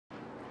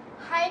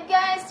Hi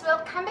guys,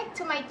 welcome back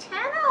to my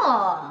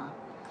channel.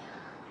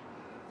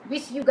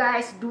 Wish you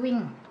guys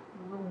doing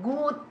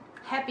good,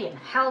 happy and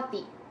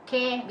healthy,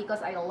 okay?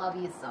 Because I love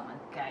you so much,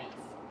 guys.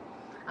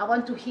 I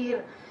want to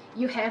hear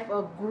you have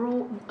a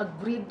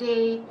great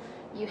day,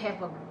 you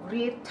have a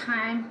great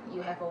time,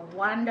 you have a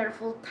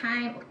wonderful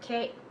time,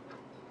 okay?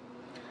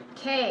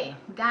 Okay,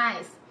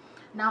 guys.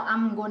 Now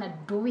I'm gonna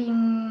doing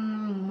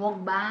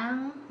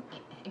mukbang.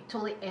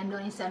 Actually,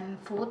 Indonesian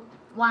food,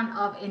 one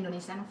of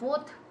Indonesian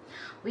food.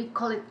 We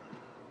call it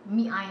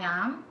mie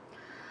ayam.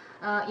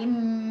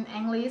 In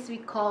English, we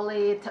call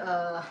it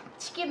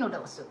chicken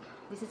noodle soup.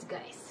 This is,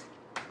 guys,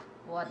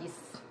 what is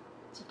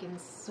chicken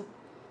soup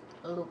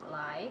look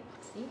like.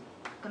 See,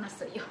 I'm gonna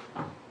show you.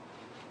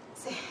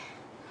 See,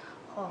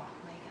 oh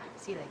my god,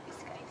 see like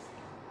this, guys.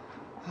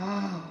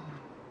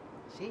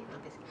 See,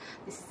 like this.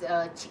 This is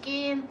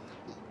chicken,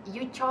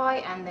 you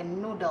choy, and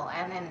then noodle,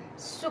 and then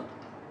soup.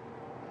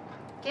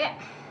 Okay.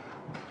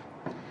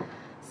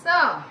 So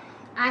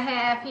I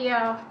have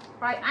here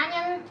fried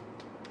onion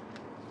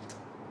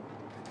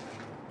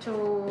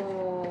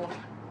to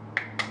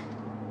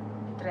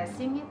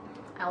dressing it.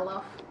 I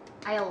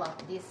love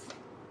this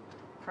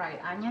fried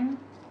onion.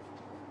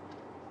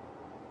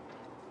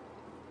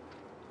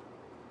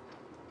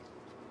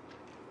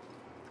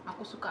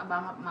 Aku suka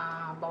banget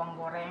sama bawang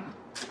goreng.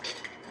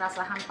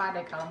 Rasa hampa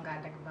deh kalau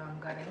nggak ada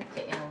bawang goreng.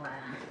 Kayak apa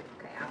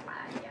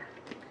aja.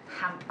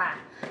 Hampa.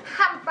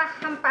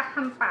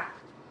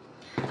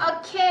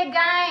 Okay,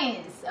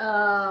 guys.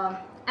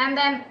 And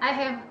then I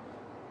have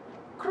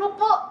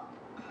kerupuk.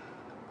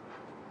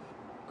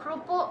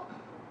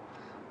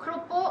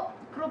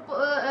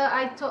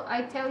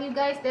 I tell you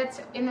guys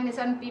that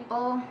Indonesian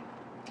people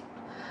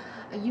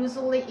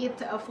usually eat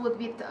food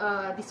with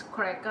this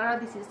cracker.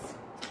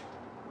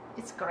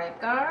 This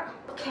cracker.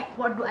 Okay,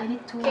 what do I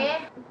need to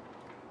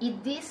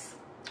eat this?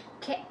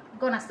 Okay,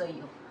 gonna show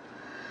you.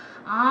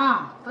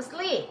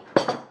 Firstly,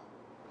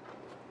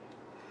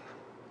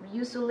 we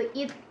usually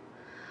eat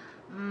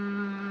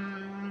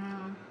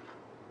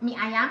mie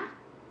ayam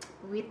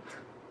with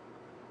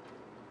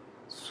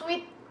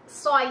sweet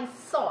soy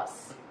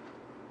sauce.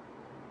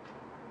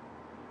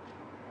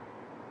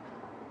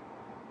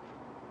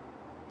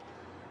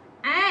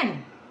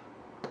 And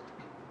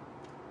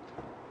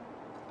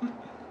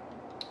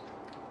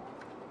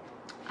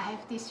I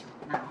have this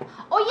now.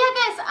 Oh yeah,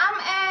 guys, I'm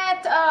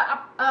at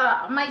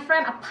my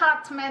friend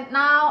apartment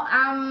now.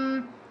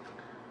 I'm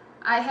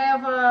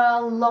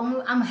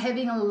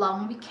having a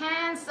long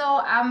weekend,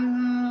 so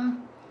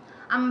I'm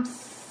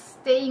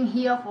staying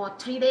here for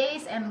 3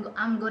 days, and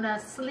I'm gonna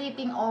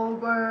sleeping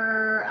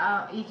over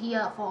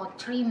here for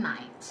 3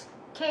 nights.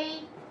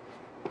 Okay.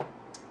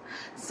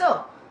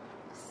 So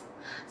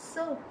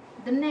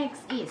the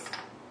next is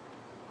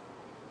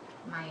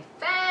my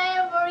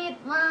favorite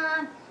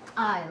one.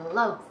 I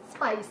love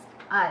spice.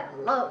 I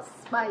love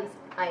spicy.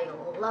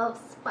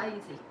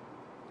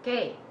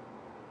 Okay.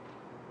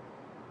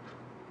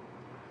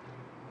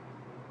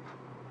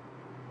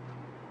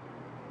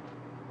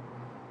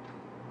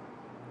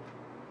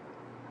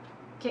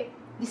 Okay,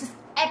 this is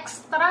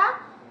extra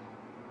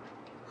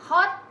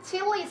hot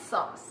chili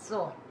sauce.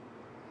 So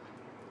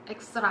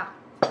extra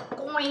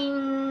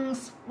going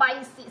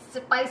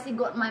spicy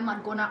got my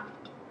mouth gonna.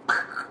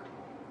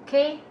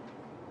 Okay,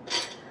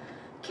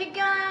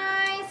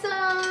 guys,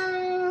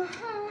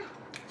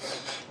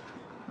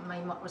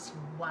 my mouth was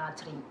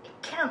watering. I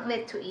can't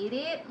wait to eat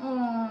it.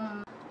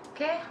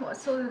 Okay, what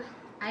should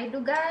I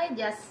do, guys?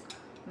 Just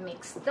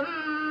mix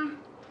them.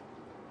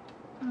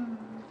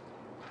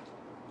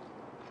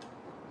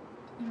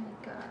 Oh my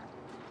god.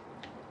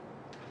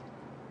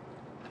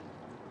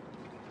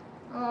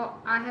 Oh,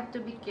 I have to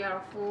be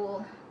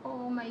careful.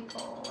 Oh my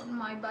god,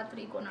 my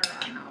battery gonna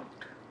run out.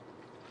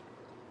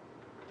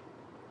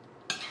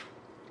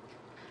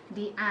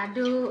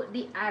 Diaduk.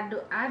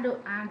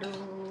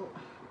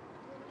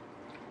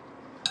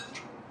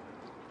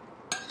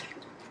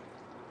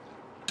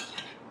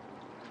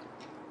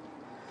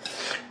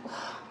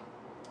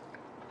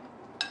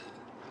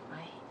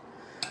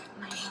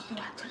 My mouth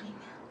watering.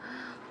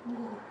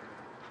 Ooh.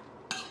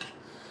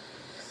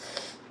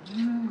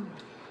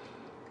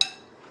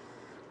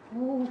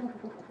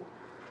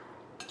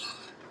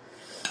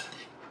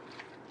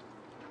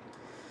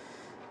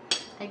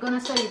 I'm gonna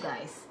show you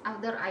guys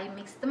after I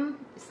mix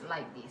them. It's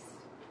like this.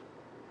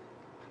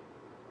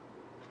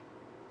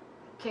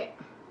 Okay,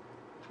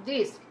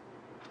 this.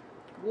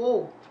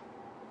 Whoa,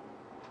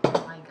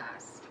 oh my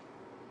gosh.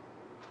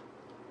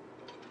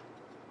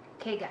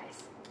 Okay,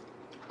 guys.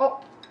 Oh,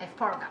 I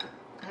forgot.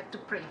 I have to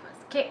pray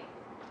first. Okay.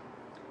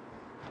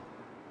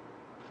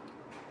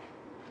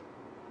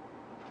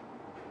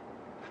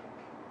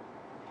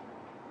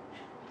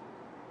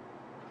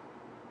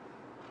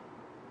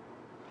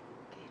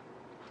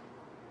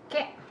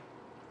 Okay.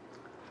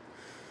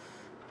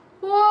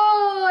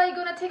 Whoa, I'm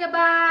gonna take a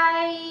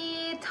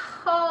bite.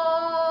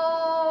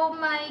 Oh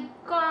my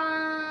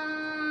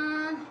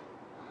god.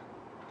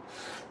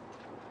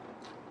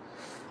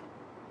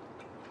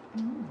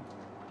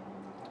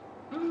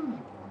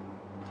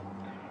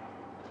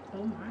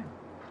 Oh my.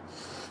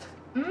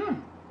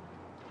 Mmm.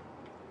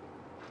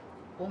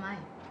 Oh my.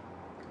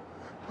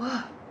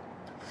 Wow.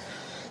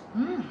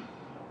 Mmm.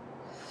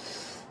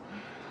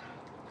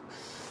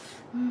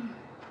 Mm.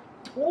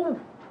 Oh,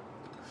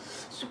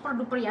 super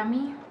duper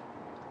yummy.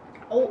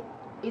 Oh,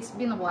 it's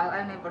been a while.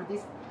 I never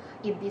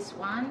eat this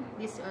one.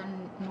 This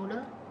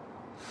noodle.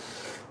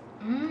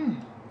 Mmm.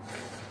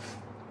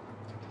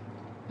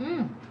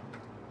 Mmm.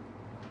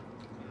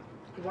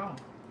 Wow.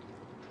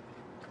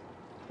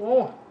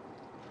 Oh,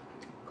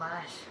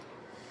 gosh.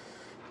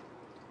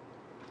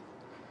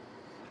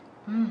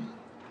 Mmm.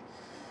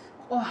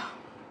 Oh.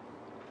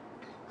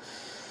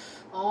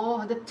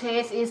 Oh, the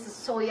taste is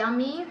so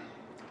yummy.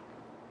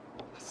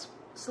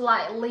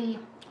 Slightly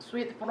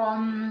sweet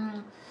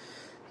from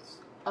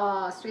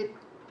sweet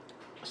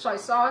soy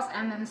sauce,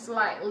 and then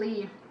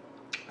slightly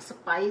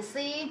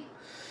spicy,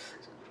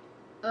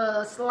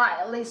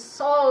 slightly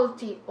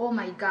salty. Oh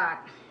my god,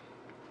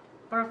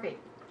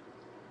 perfect,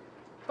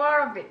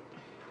 perfect.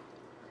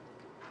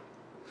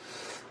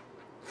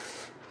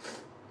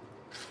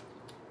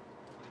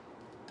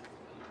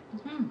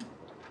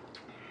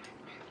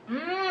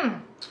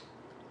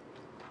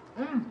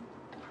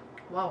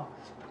 Wow,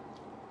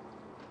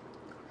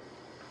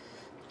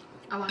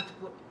 I want to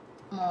put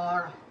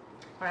more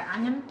fried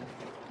onion.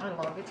 I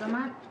love it so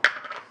much.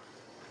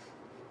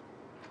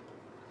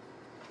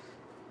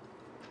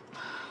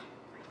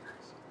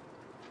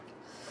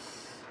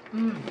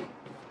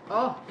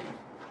 Oh,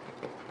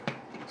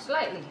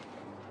 slightly.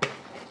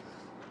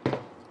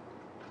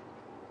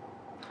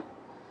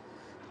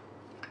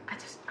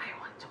 I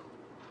want to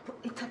put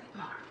a little bit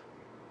more.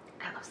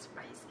 I love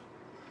spicy.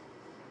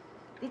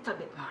 Little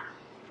bit more,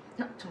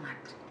 not too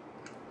much.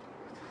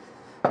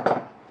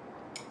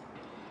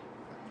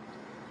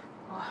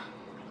 Oh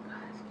my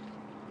god.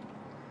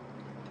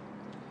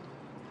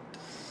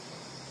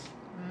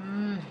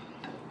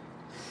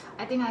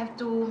 I think I have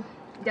to,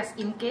 just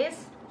in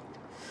case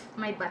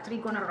my battery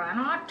gonna run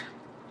out.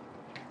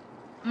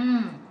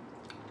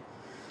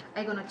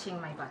 I gonna change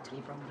my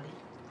battery probably.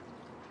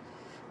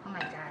 Oh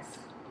my gosh.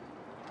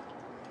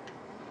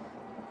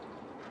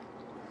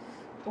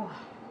 Oh.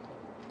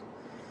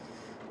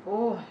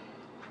 Oh.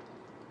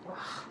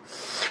 Oh.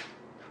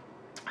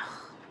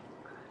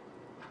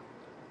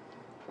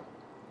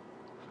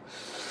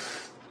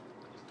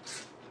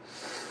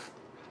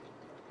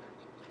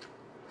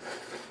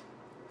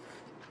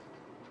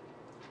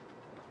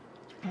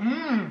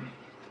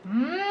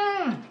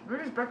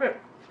 This is perfect.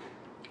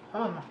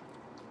 Oh my.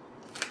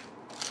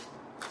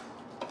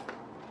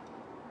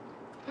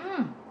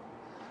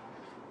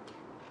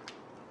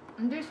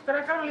 This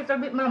cracker a little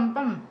bit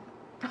melempem.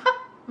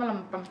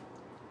 Melempem.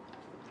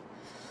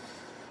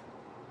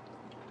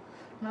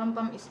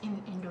 Melempem is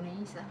in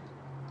Indonesia.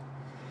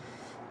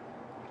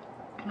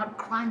 Not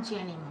crunchy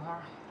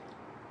anymore.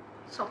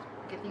 Soft,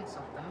 getting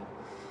softer.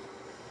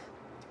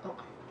 Oh.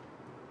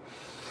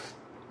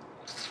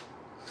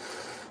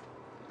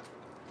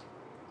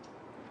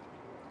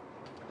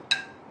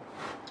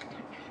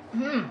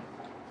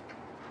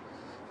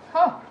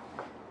 Oh.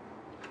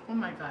 Oh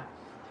my god.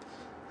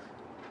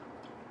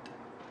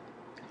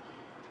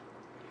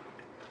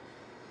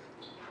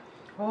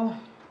 Oh.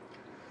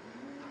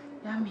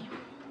 Yummy.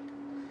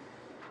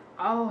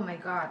 Oh my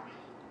god.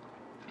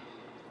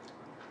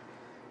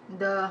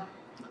 The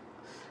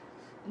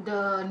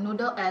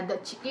noodle and the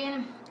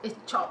chicken is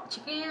chopped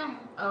chicken.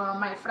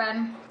 My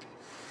friend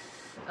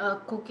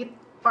cook it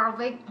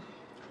perfect.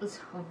 It's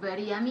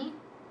very yummy.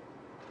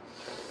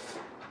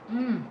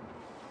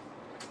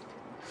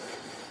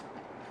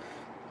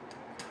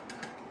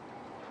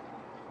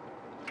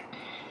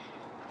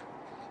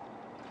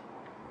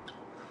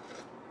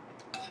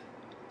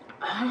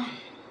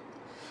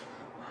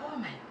 Oh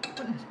my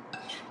goodness.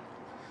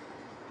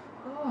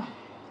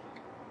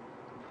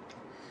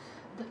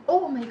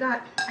 Oh my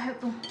god, I have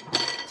to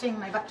change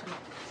my battery.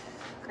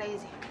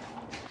 Crazy.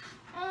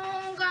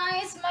 Oh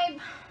guys,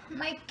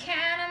 my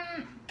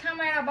Canon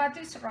camera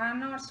battery is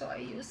run out, so I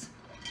use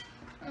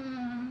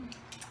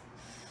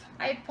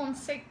iPhone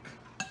 6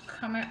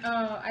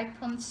 camera,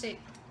 iPhone 6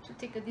 to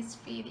take this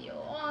video.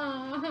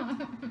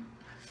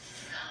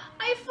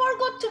 I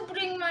forgot to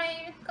bring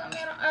my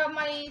camera,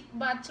 my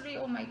battery.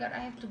 Oh my god, I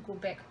have to go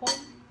back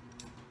home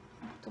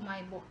to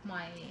my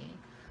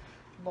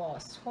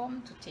boss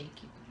home to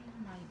take it.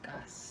 Oh my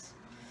gosh,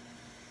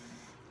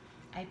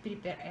 I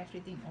prepared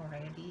everything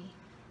already.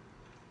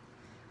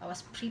 I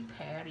was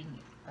preparing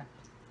it, but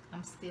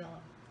I'm still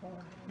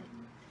already.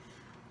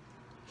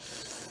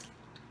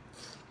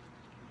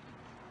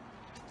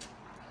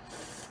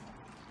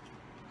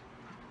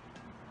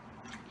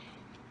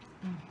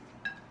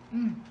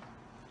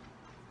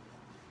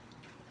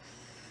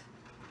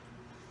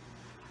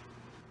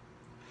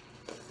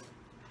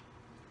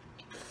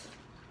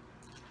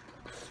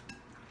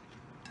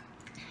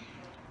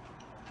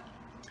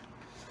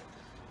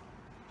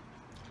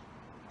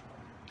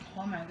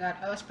 Oh my god,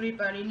 I was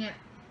preparing it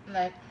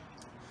like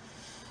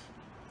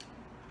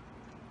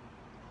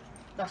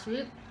last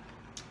week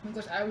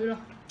because I will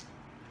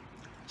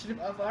sleep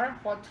over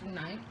for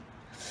tonight,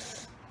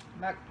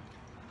 but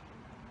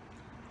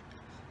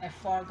I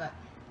forgot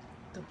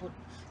to put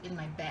in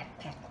my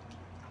backpack.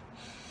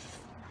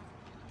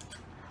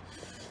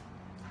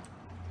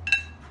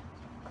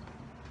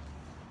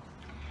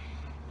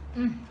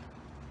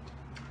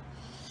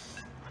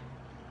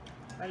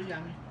 Very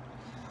yummy.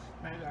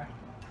 Very good.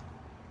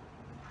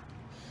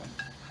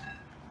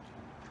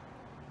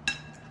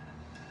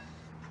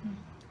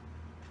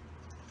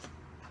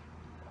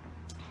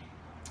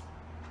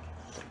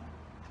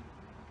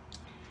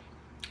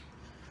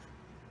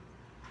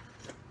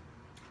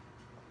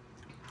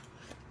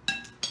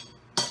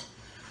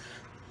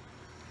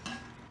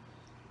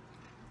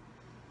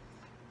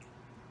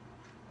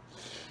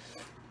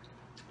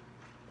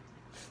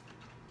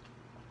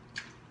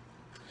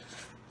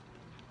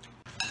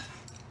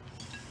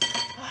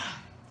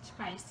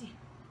 Spicy.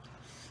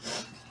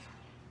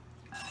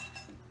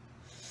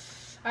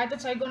 I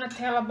thought I'm gonna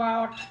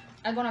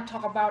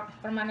talk about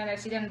permanent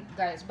resident,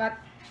 guys, but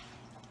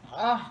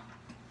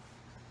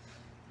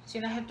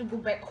since I have to go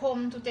back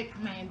home to take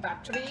my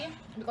battery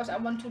because I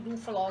want to do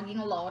vlogging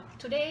a lot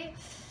today.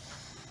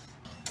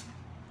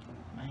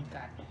 My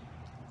God.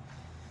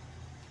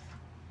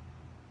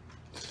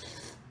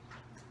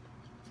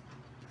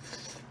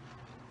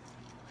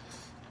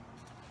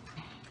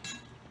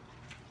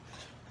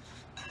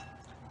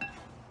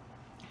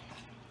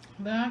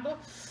 Benar tuh,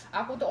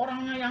 aku tuh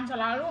orangnya yang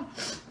selalu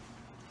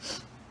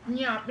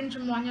nyiapin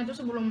semuanya tuh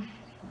sebelum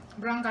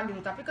berangkat dulu.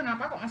 Tapi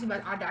kenapa kok masih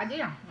ada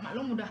aja yang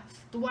maklum udah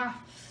tua,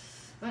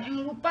 banyak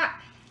yang lupa.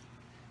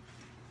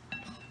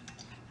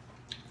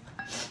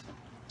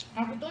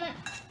 Aku tuh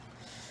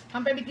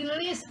sampai bikin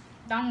list,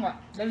 tahu nggak,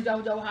 dari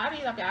jauh-jauh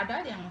hari, tapi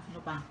ada aja yang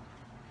lupa.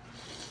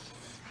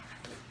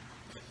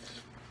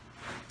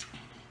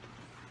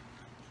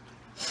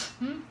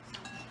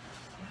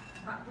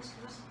 Bagus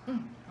terus.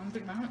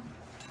 Cantik banget.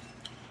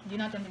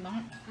 Gina cantik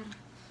banget.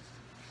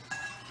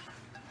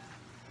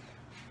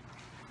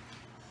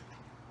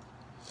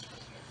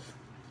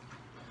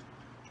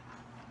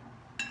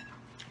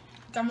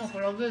 Kita mau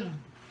vlogging.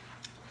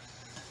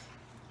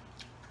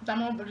 Kita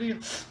mau beli.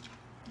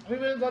 We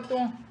will go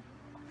to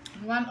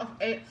one of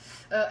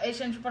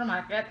Asian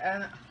supermarket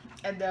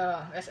at the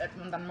West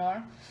Edmonton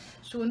Mall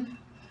soon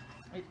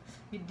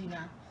with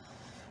Dina.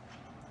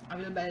 I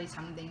will buy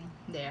something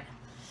there.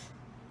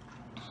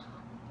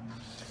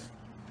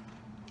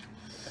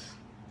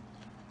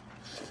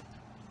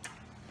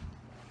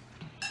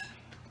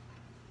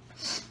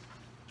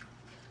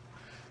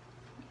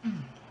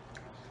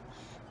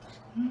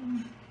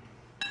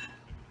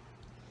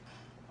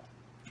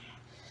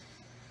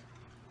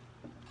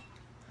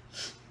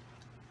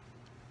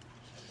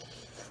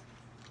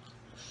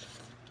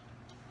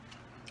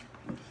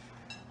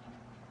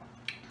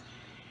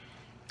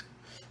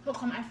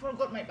 How come I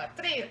forgot my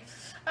battery?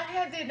 I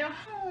had it at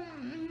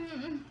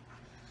home.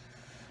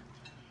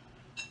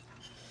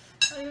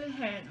 I really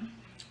had.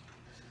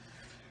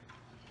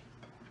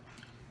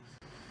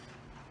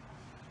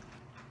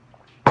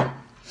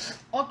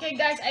 Okay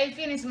guys, I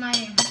finished my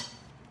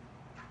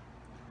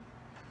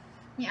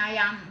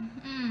AYAM.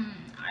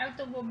 I have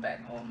to go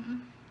back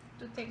home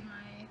to take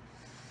my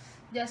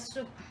just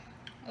soup.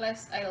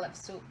 I love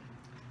soup.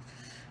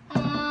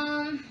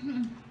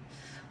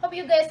 Hope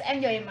you guys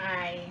enjoy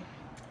my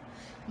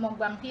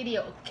mukbang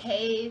video.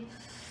 Okay,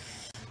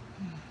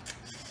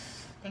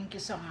 thank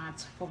you so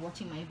much for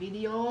watching my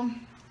video.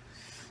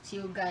 See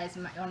you guys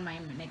on my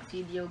next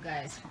video,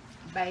 guys.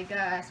 Bye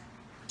guys.